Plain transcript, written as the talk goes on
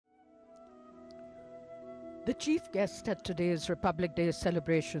The chief guest at today's Republic Day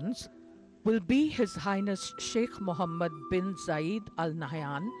celebrations will be His Highness Sheikh Mohamed bin Zayed Al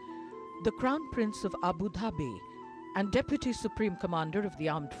Nahyan, the Crown Prince of Abu Dhabi and Deputy Supreme Commander of the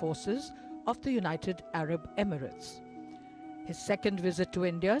Armed Forces of the United Arab Emirates. His second visit to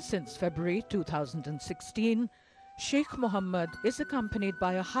India since February 2016, Sheikh Mohammed is accompanied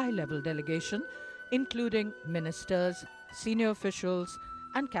by a high-level delegation including ministers, senior officials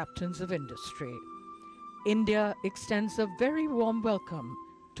and captains of industry. India extends a very warm welcome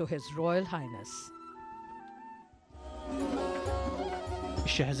to His Royal Highness.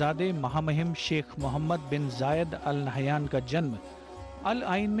 शहजादे महामहिम शेख मोहम्मद बिन जायद Al Nahyan का जन्म अल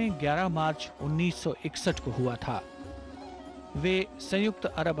आइन में 11 मार्च 1961 को हुआ था। वे संयुक्त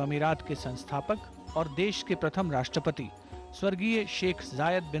अरब अमीरात के संस्थापक और देश के प्रथम राष्ट्रपति स्वर्गीय शेख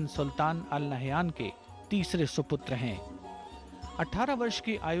जायद बिन सुल्तान अल नहयान के तीसरे सुपुत्र हैं। 18 वर्ष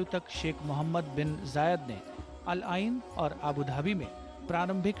की आयु तक शेख मोहम्मद बिन जायद ने अल आइन और अबू धाबी में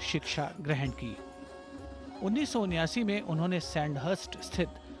प्रारंभिक शिक्षा ग्रहण की। 1979 में उन्होंने सैंडहर्स्ट स्थित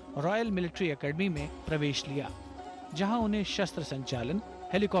रॉयल मिलिट्री एकेडमी में प्रवेश लिया, जहां उन्हें शस्त्र संचालन,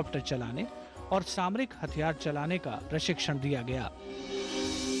 हेलीकॉप्टर चलाने और सामरिक हथियार चलाने का प्रशिक्षण दिया गया।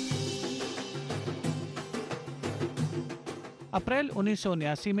 अप्रैल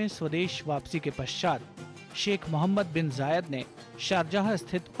 1979 में स्वदेश वापसी के पश्चात शेख मोहम्मद बिन जायद ने शारजाह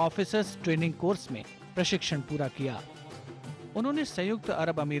स्थित ऑफिसर्स ट्रेनिंग कोर्स में प्रशिक्षण पूरा किया। उन्होंने संयुक्त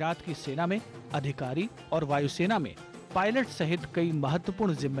अरब अमीरात की सेना में अधिकारी और वायुसेना में पायलट सहित कई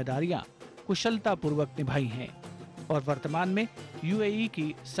महत्वपूर्ण जिम्मेदारियां कुशलता पूर्वक निभाई हैं और वर्तमान में यूएई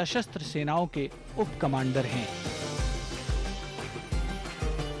की सशस्त्र सेनाओं के उप कमांडर हैं।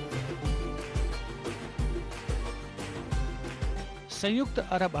 संयुक्त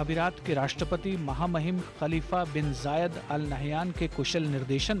अरब अमीरात के राष्ट्रपति महामहिम खलीफा बिन जायद अल नहयान के कुशल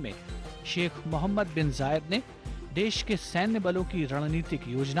निर्देशन में शेख मोहम्मद बिन जायद ने देश के सैन्य बलों की रणनीतिक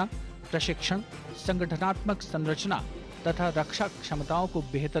योजना, प्रशिक्षण, संगठनात्मक संरचना तथा रक्षा क्षमताओं को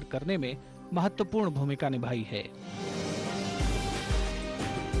बेहतर करने में महत्वपूर्ण भूमिका निभाई है।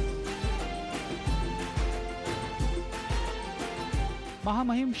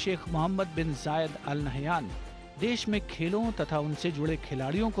 महामहिम शेख मोहम्मद बिन जायद अल नहयान देश में खेलों तथा उनसे जुड़े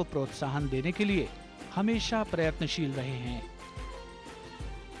खिलाड़ियों को प्रोत्साहन देने के लिए हमेशा प्रयत्नशील रहे हैं।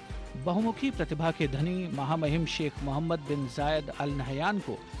 बहुमुखी प्रतिभा के धनी महामहिम शेख मोहम्मद बिन जायद अल नहयान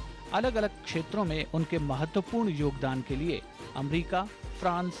को अलग अलग क्षेत्रों में उनके महत्वपूर्ण योगदान के लिए America,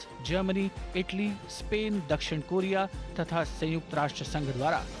 France, Germany, Italy, Spain, दक्षिण कोरिया तथा संयुक्त राष्ट्र संघ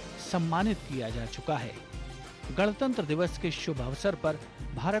द्वारा सम्मानित किया जा चुका है। गणतंत्र दिवस के शुभ अवसर पर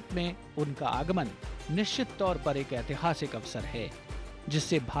भारत में उनका आगमन निश्चित तौर पर एक ऐतिहासिक अवसर है,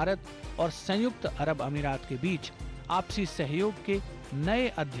 जिससे भारत और संयुक्त अरब अमीरात के बीच आपसी सहयोग के नए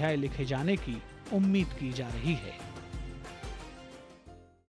अध्याय लिखे जाने की उम्मीद की जा रही है।